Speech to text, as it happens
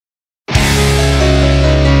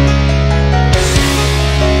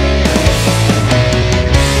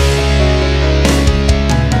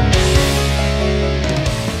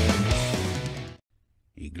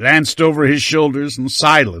glanced over his shoulders and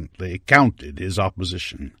silently counted his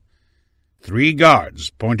opposition. 3 guards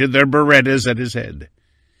pointed their Berettas at his head.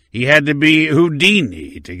 He had to be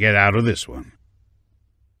Houdini to get out of this one.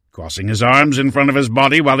 Crossing his arms in front of his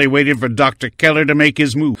body while he waited for Dr. Keller to make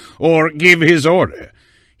his move or give his order,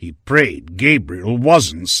 he prayed Gabriel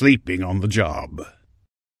wasn't sleeping on the job.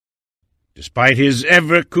 Despite his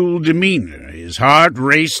ever-cool demeanor, his heart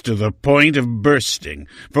raced to the point of bursting.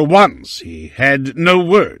 For once he had no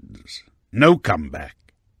words, no comeback.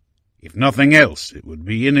 If nothing else, it would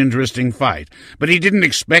be an interesting fight, but he didn't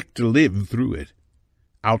expect to live through it.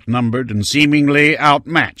 Outnumbered and seemingly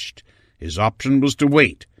outmatched, his option was to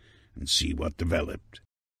wait and see what developed.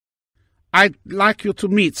 "I'd like you to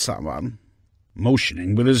meet someone."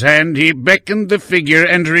 Motioning with his hand, he beckoned the figure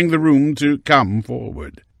entering the room to come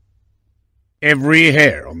forward. Every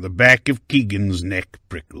hair on the back of Keegan's neck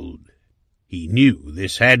prickled. He knew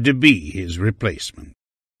this had to be his replacement.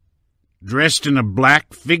 Dressed in a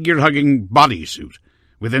black, figure-hugging bodysuit,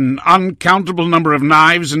 with an uncountable number of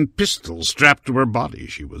knives and pistols strapped to her body,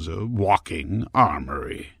 she was a walking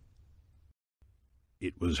armory.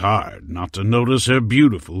 It was hard not to notice her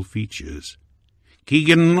beautiful features.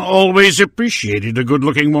 Keegan always appreciated a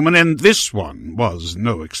good-looking woman, and this one was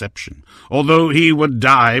no exception, although he would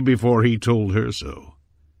die before he told her so.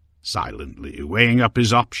 Silently weighing up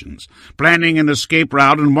his options, planning an escape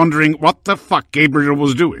route and wondering what the fuck Gabriel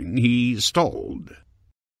was doing, he stalled.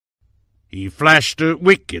 He flashed a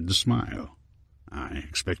wicked smile. "I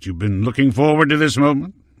expect you've been looking forward to this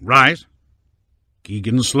moment, right?"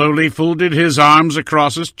 Keegan slowly folded his arms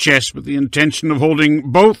across his chest with the intention of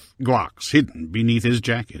holding both Glocks hidden beneath his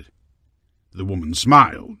jacket. The woman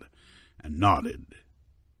smiled and nodded.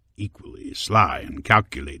 Equally sly and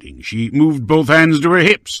calculating, she moved both hands to her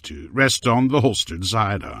hips to rest on the holstered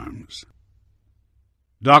sidearms.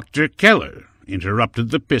 Dr. Keller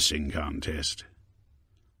interrupted the pissing contest.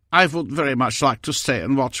 "I would very much like to stay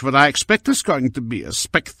and watch what I expect is going to be a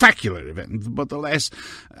spectacular event, but alas,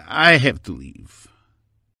 I have to leave."